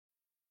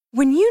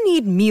When you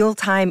need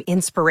mealtime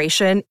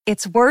inspiration,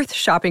 it's worth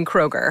shopping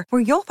Kroger,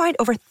 where you'll find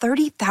over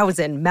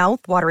 30,000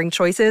 mouth-watering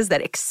choices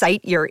that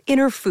excite your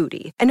inner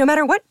foodie. And no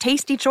matter what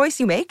tasty choice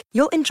you make,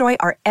 you'll enjoy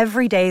our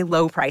everyday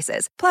low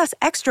prices, plus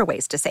extra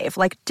ways to save,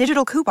 like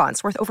digital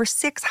coupons worth over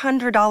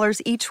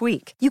 $600 each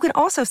week. You can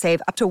also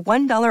save up to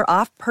 $1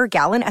 off per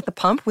gallon at the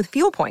pump with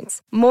fuel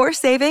points. More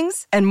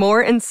savings and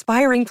more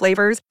inspiring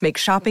flavors make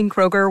shopping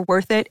Kroger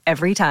worth it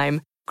every time.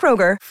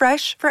 Kroger,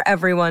 fresh for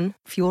everyone.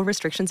 Fuel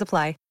restrictions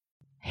apply.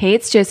 Hey,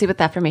 it's Josie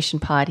with Affirmation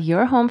Pod,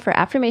 your home for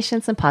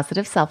affirmations and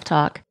positive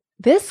self-talk.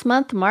 This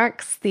month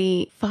marks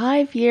the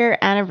 5-year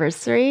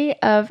anniversary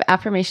of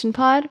Affirmation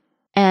Pod,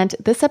 and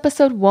this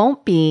episode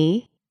won't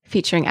be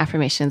featuring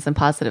affirmations and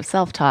positive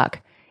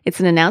self-talk.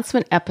 It's an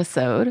announcement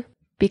episode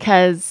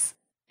because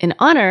in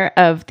honor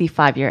of the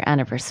 5-year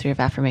anniversary of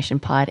Affirmation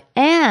Pod,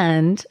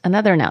 and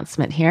another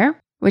announcement here,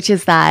 which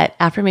is that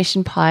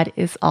Affirmation Pod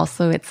is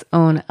also its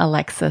own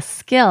Alexa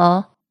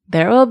skill,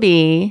 there will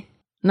be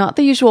not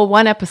the usual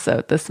 1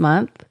 episode this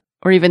month,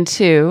 or even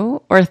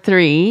 2 or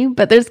 3,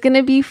 but there's going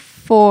to be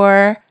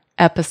 4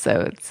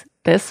 episodes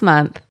this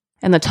month.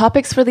 And the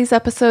topics for these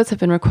episodes have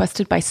been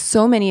requested by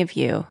so many of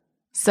you.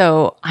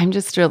 So I'm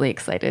just really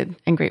excited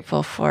and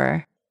grateful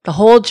for the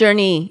whole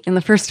journey in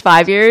the first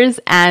 5 years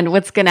and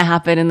what's going to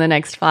happen in the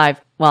next 5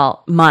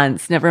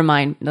 months, never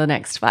mind the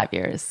next 5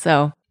 years.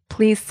 So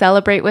please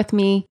celebrate with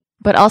me.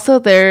 But also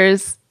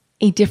there's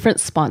a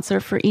different sponsor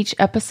for each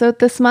episode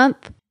this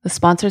month. The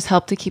sponsors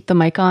help to keep the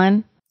mic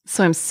on,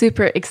 so I'm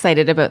super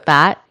excited about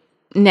that.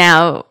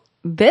 Now,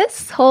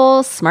 this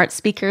whole smart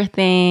speaker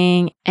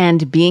thing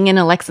and being an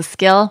Alexa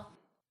skill,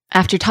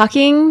 after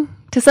talking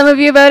to some of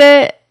you about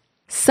it,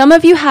 some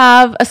of you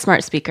have a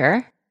smart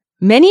speaker,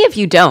 many of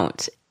you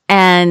don't,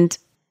 and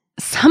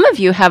some of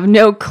you have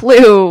no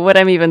clue what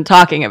I'm even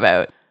talking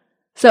about.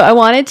 So I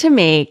wanted to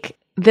make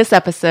this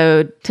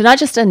episode to not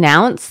just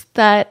announce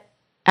that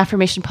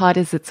Affirmation Pod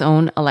is its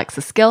own Alexa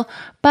skill,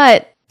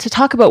 but to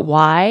talk about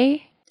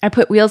why I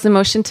put wheels in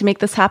motion to make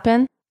this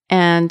happen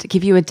and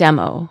give you a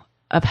demo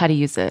of how to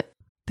use it.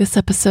 This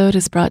episode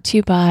is brought to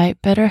you by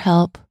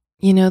BetterHelp.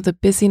 You know, the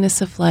busyness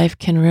of life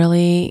can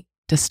really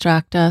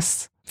distract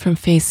us from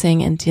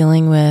facing and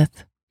dealing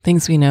with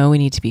things we know we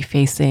need to be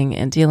facing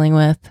and dealing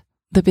with.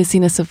 The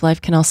busyness of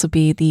life can also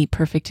be the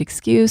perfect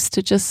excuse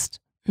to just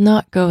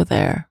not go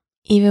there,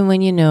 even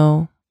when you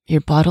know you're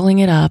bottling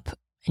it up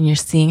and you're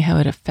seeing how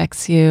it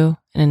affects you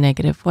in a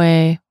negative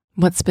way.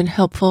 What's been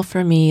helpful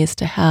for me is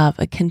to have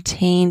a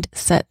contained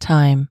set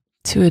time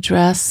to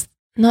address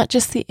not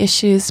just the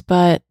issues,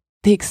 but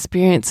the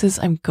experiences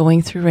I'm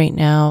going through right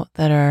now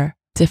that are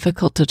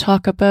difficult to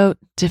talk about,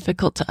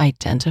 difficult to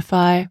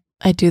identify.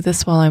 I do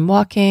this while I'm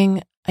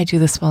walking. I do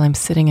this while I'm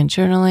sitting and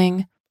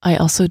journaling. I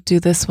also do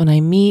this when I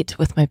meet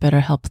with my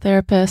BetterHelp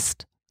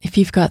therapist. If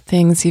you've got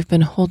things you've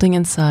been holding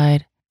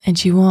inside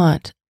and you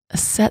want a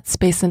set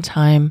space and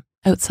time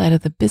outside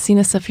of the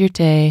busyness of your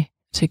day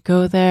to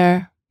go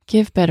there,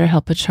 give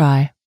BetterHelp a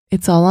try.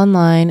 It's all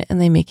online and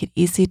they make it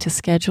easy to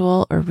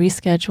schedule or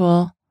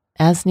reschedule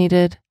as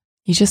needed.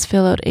 You just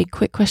fill out a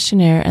quick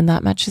questionnaire and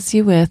that matches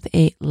you with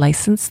a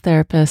licensed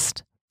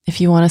therapist.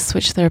 If you want to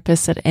switch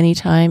therapists at any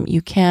time,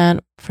 you can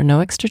for no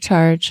extra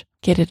charge.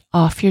 Get it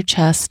off your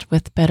chest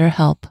with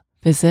BetterHelp.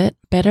 Visit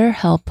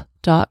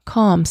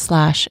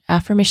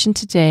betterhelp.com/affirmation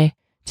today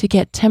to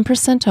get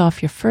 10%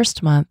 off your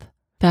first month.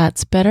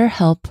 That's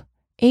BetterHelp,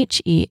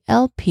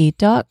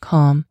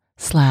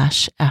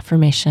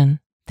 HELP.com/affirmation.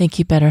 Thank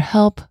you,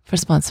 BetterHelp, for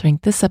sponsoring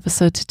this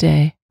episode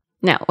today.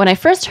 Now, when I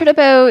first heard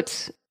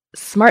about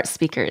smart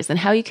speakers and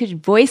how you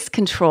could voice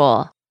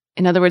control,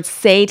 in other words,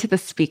 say to the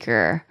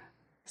speaker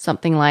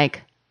something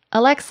like,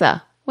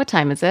 "Alexa, what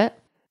time is it?"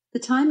 The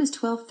time is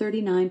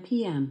 12:39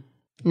 p.m.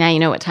 Now you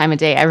know what time of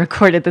day I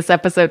recorded this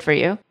episode for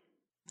you.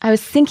 I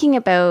was thinking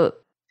about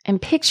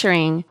and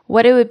picturing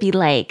what it would be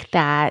like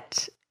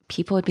that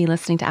people would be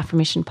listening to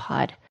Affirmation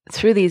Pod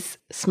through these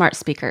smart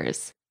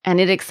speakers. And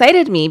it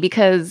excited me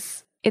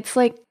because it's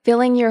like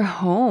filling your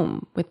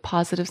home with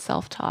positive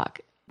self-talk.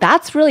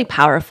 That's really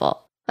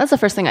powerful. That's the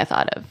first thing I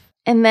thought of.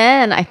 And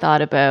then I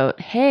thought about,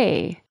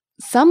 hey,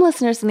 some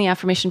listeners in the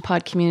Affirmation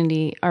Pod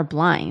community are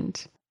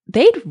blind.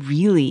 They'd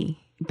really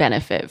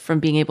benefit from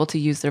being able to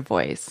use their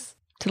voice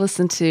to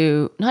listen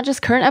to not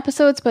just current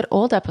episodes, but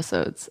old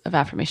episodes of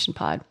Affirmation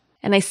Pod.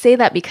 And I say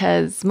that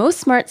because most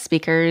smart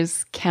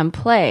speakers can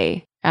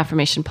play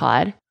Affirmation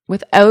Pod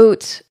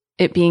without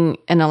it being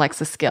an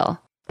Alexa skill.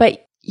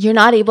 But you're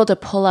not able to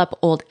pull up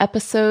old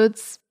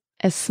episodes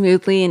as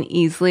smoothly and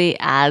easily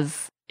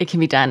as it can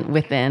be done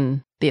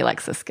within the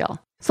Alexa skill.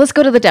 So let's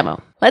go to the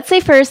demo. Let's say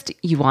first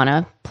you want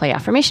to play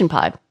Affirmation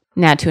Pod.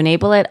 Now to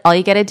enable it, all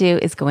you got to do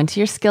is go into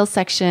your skills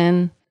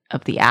section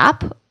of the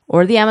app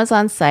or the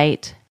Amazon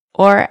site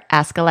or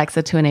ask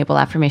Alexa to enable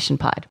Affirmation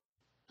Pod.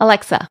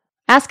 Alexa,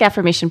 ask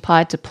Affirmation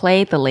Pod to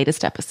play the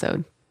latest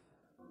episode.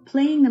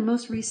 Playing the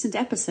most recent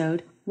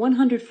episode,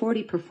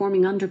 140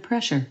 Performing Under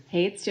Pressure.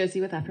 Hey, it's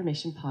Josie with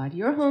Affirmation Pod,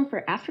 your home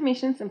for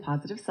affirmations and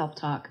positive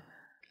self-talk.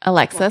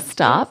 Alexa,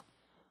 stop.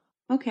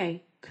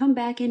 Okay, come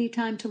back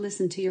anytime to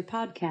listen to your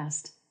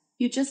podcast.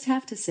 You just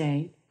have to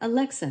say,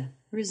 Alexa,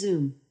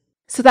 resume.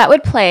 So that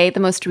would play the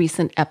most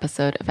recent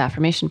episode of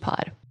Affirmation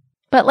Pod.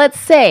 But let's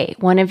say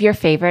one of your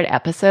favorite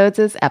episodes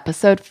is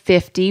episode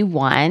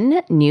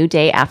 51, New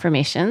Day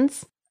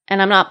Affirmations. And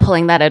I'm not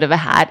pulling that out of a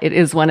hat. It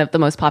is one of the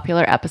most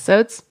popular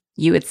episodes.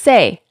 You would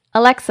say,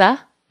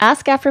 Alexa,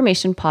 ask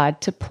Affirmation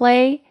Pod to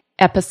play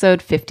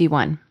episode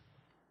 51.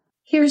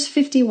 Here's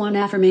 51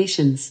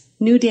 affirmations.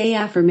 New Day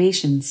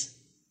affirmations.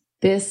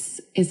 This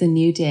is a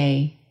new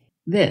day.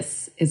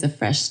 This is a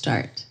fresh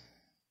start.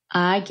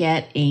 I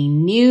get a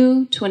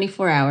new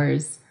 24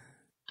 hours.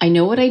 I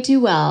know what I do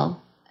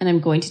well, and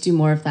I'm going to do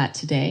more of that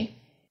today.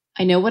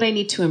 I know what I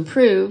need to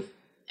improve,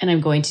 and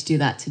I'm going to do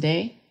that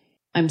today.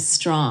 I'm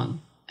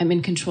strong. I'm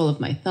in control of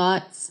my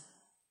thoughts.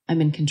 I'm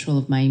in control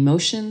of my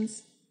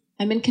emotions.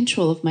 I'm in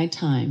control of my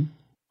time.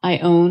 I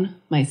own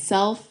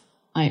myself.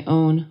 I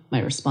own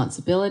my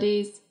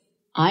responsibilities.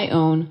 I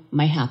own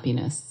my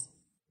happiness.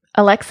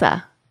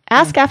 Alexa,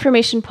 ask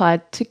Affirmation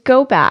Pod to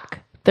go back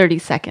 30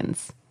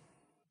 seconds.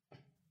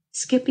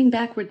 Skipping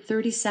backward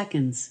 30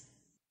 seconds.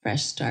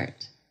 Fresh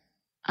start.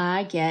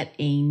 I get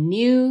a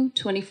new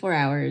 24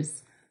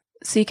 hours.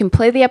 So you can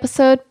play the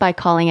episode by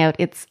calling out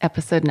its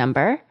episode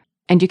number,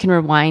 and you can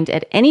rewind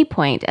at any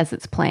point as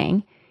it's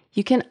playing.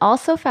 You can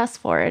also fast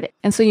forward.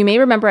 And so you may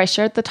remember I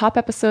shared the top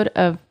episode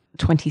of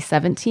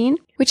 2017,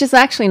 which is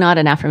actually not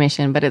an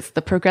affirmation, but it's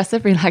the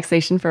progressive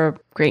relaxation for a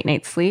great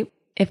night's sleep.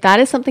 If that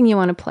is something you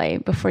want to play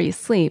before you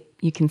sleep,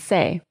 you can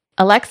say,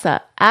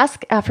 Alexa,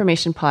 ask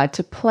Affirmation Pod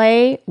to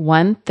play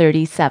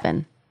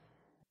 137.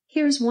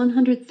 Here's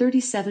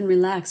 137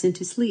 Relax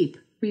into Sleep.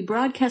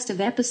 Rebroadcast of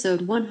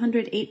episode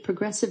 108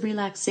 Progressive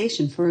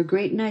Relaxation for a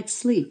Great Night's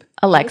Sleep.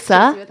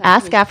 Alexa,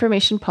 ask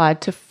Affirmation Pod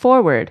to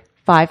forward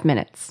 5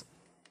 minutes.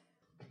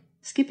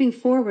 Skipping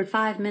forward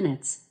 5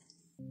 minutes.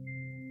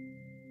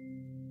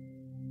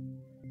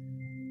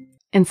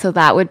 And so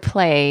that would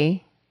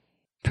play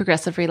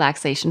progressive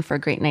relaxation for a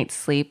great night's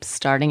sleep,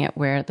 starting at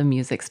where the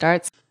music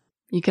starts.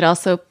 You could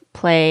also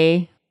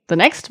play the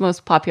next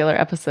most popular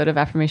episode of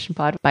Affirmation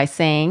Pod by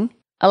saying,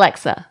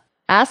 Alexa,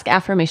 ask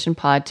Affirmation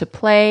Pod to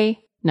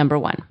play number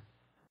 1.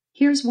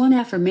 Here's 1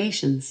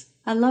 affirmations.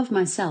 I love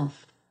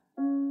myself.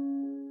 I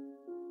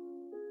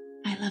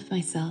love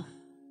myself.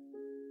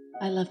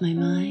 I love my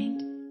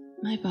mind,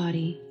 my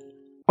body.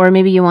 Or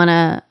maybe you want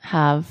to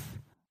have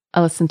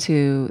a listen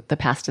to The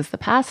Past is the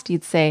Past.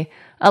 You'd say,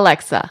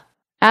 Alexa,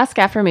 ask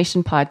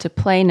Affirmation Pod to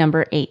play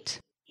number 8.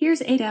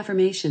 Here's 8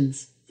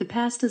 affirmations. The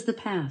past is the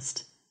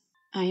past.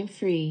 I am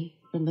free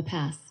from the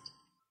past.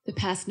 The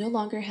past no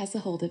longer has a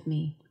hold of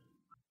me.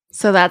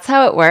 So that's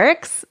how it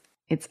works.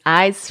 It's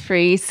eyes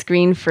free,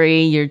 screen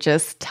free. You're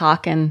just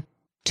talking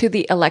to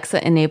the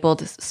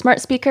Alexa-enabled smart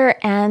speaker,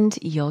 and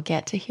you'll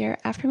get to hear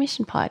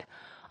Affirmation Pod,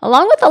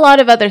 along with a lot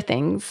of other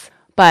things,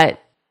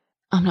 but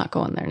I'm not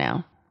going there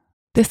now.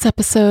 This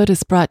episode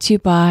is brought to you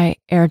by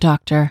Air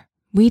Doctor.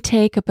 We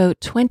take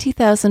about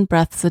 20,000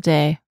 breaths a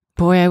day.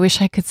 Boy, I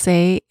wish I could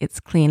say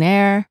it's clean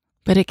air,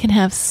 but it can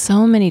have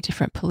so many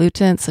different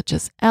pollutants such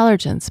as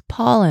allergens,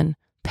 pollen,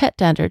 pet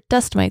dander,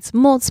 dust mites,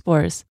 mold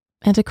spores.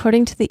 And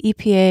according to the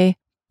EPA,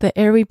 the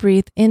air we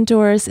breathe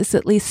indoors is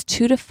at least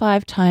 2 to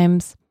 5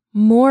 times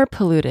more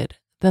polluted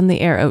than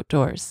the air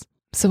outdoors.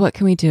 So what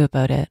can we do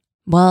about it?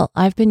 Well,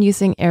 I've been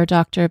using Air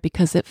Doctor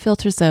because it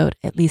filters out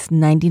at least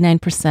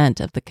 99%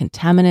 of the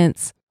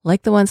contaminants,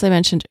 like the ones I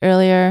mentioned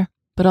earlier,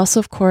 but also,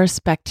 of course,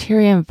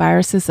 bacteria and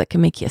viruses that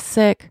can make you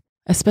sick,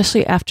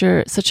 especially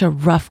after such a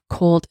rough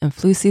cold and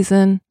flu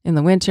season in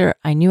the winter.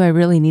 I knew I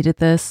really needed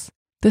this.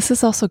 This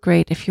is also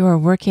great if you are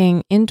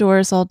working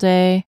indoors all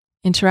day,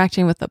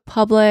 interacting with the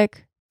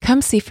public.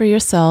 Come see for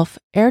yourself.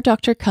 Air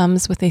Doctor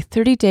comes with a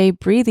 30-day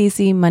breathe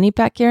easy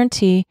money-back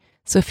guarantee.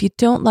 So if you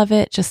don't love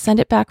it, just send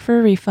it back for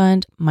a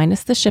refund,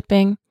 minus the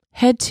shipping.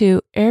 Head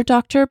to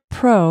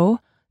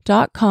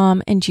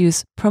airdoctorpro.com and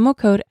use promo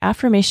code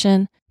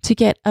AFFIRMATION to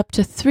get up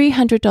to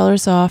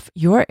 $300 off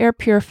your air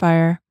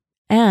purifier.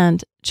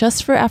 And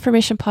just for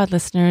Affirmation Pod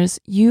listeners,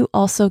 you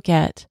also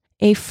get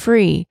a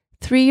free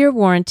 3-year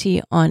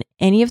warranty on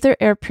any of their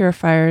air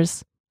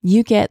purifiers.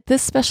 You get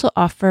this special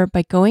offer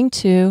by going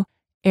to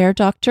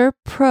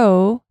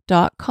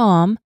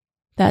airdoctorpro.com.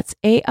 That's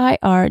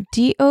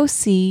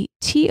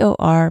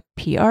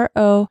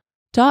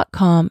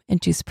airdoctorpro.com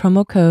and use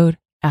promo code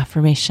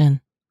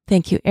AFFIRMATION.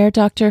 Thank you, Air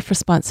Doctor, for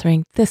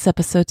sponsoring this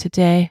episode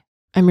today.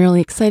 I'm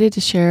really excited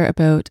to share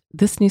about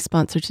this new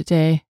sponsor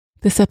today.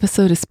 This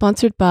episode is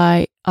sponsored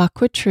by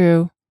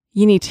AquaTrue.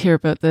 You need to hear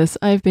about this.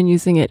 I've been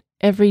using it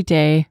every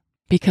day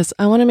because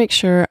I want to make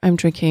sure I'm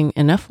drinking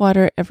enough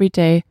water every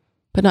day,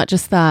 but not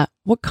just that.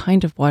 What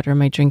kind of water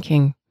am I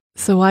drinking?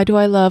 So why do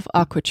I love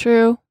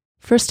AquaTrue?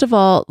 First of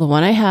all, the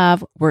one I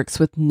have works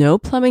with no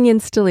plumbing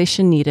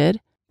installation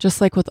needed.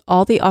 Just like with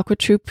all the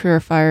AquaTrue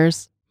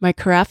purifiers, my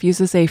carafe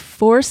uses a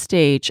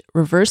 4-stage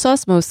reverse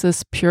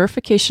osmosis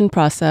purification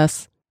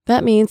process.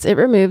 That means it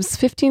removes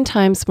 15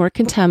 times more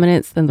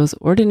contaminants than those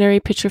ordinary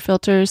pitcher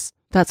filters.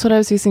 That's what I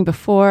was using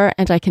before,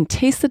 and I can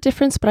taste the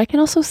difference, but I can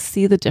also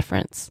see the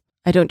difference.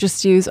 I don't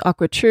just use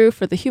AquaTrue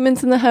for the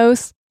humans in the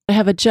house. I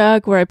have a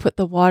jug where I put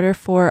the water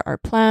for our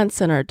plants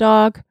and our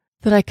dog,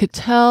 that I could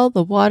tell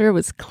the water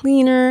was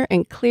cleaner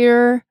and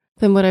clearer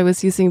than what I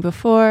was using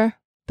before.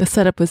 The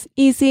setup was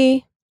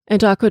easy,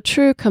 and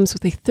AquaTrue comes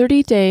with a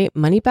 30-day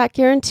money-back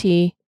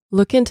guarantee.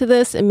 Look into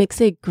this. It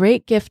makes a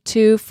great gift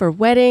too for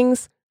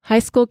weddings, high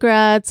school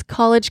grads,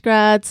 college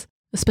grads,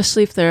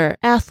 especially if they're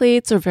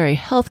athletes or very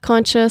health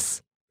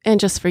conscious. And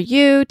just for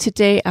you,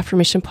 today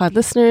Affirmation Pod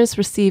listeners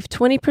receive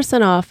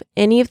 20% off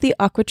any of the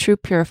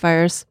AquaTrue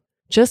purifiers.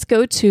 Just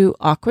go to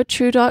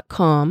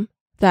aquatrue.com.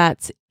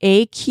 That's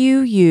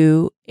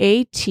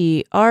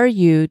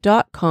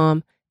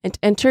AQUATRU.com and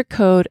enter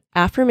code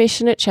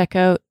AFFIRMATION at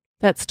checkout.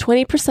 That's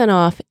 20%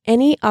 off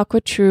any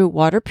AquaTrue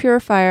water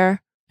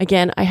purifier.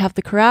 Again, I have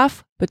the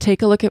carafe, but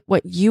take a look at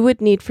what you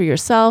would need for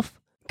yourself.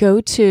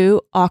 Go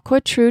to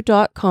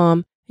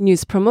aquatrue.com and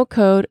use promo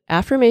code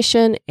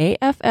AFFIRMATION,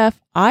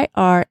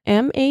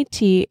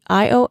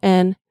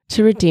 AFFIRMATION,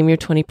 to redeem your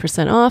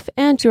 20% off,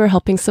 and you are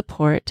helping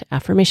support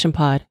Affirmation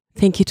Pod.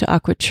 Thank you to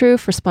AquaTrue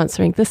for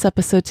sponsoring this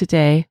episode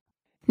today.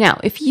 Now,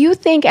 if you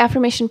think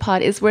Affirmation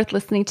Pod is worth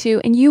listening to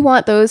and you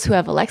want those who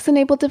have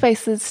Alexa-enabled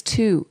devices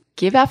to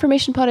give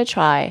Affirmation Pod a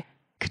try,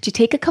 could you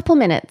take a couple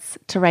minutes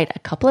to write a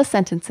couple of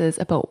sentences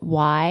about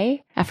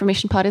why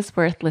Affirmation Pod is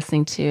worth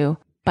listening to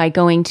by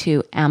going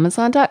to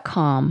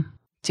Amazon.com,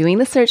 doing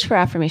the search for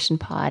Affirmation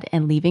Pod,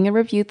 and leaving a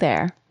review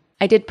there?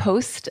 I did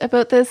post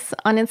about this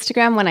on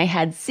Instagram when I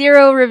had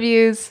 0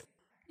 reviews.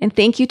 And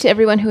thank you to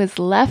everyone who has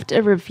left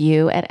a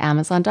review at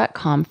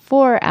Amazon.com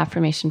for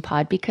Affirmation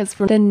Pod, because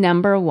we're the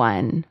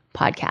 #1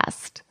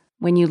 podcast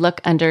when you look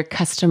under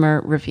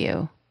customer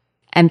review.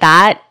 And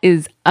that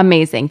is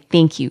amazing.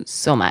 Thank you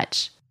so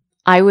much.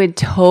 I would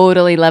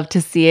totally love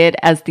to see it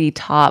as the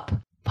top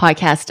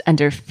podcast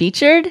under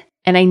featured,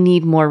 and I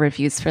need more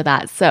reviews for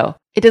that. So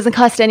it doesn't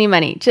cost any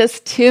money,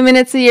 just 2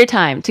 minutes of your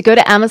time to go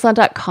to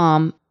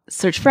Amazon.com,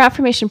 search for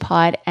Affirmation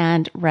Pod,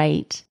 and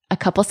write a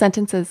couple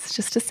sentences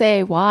just to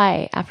say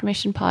why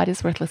Affirmation Pod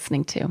is worth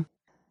listening to.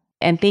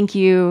 And thank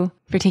you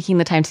for taking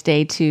the time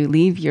today to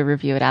leave your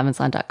review at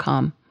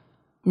Amazon.com.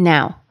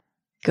 Now,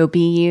 go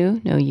be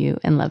you, know you,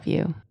 and love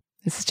you.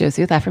 This is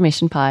Josie with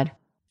Affirmation Pod.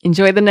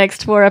 Enjoy the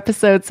next 4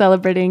 episodes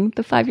celebrating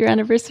the 5-year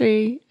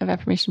anniversary of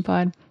Affirmation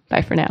Pod.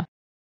 Bye for now.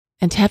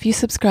 And have you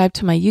subscribed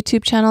to my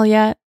YouTube channel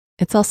yet?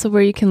 It's also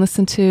where you can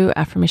listen to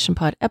Affirmation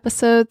Pod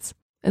episodes,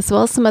 as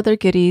well as some other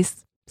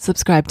goodies.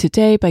 Subscribe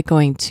today by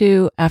going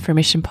to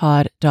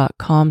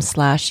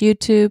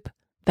affirmationpod.com/YouTube.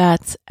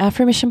 That's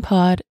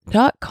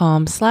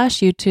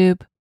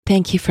affirmationpod.com/YouTube.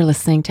 Thank you for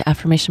listening to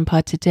Affirmation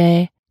Pod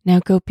today. Now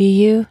go be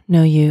you,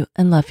 know you,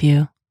 and love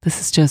you. This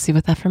is Josie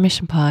with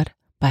Affirmation Pod.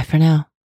 Bye for now.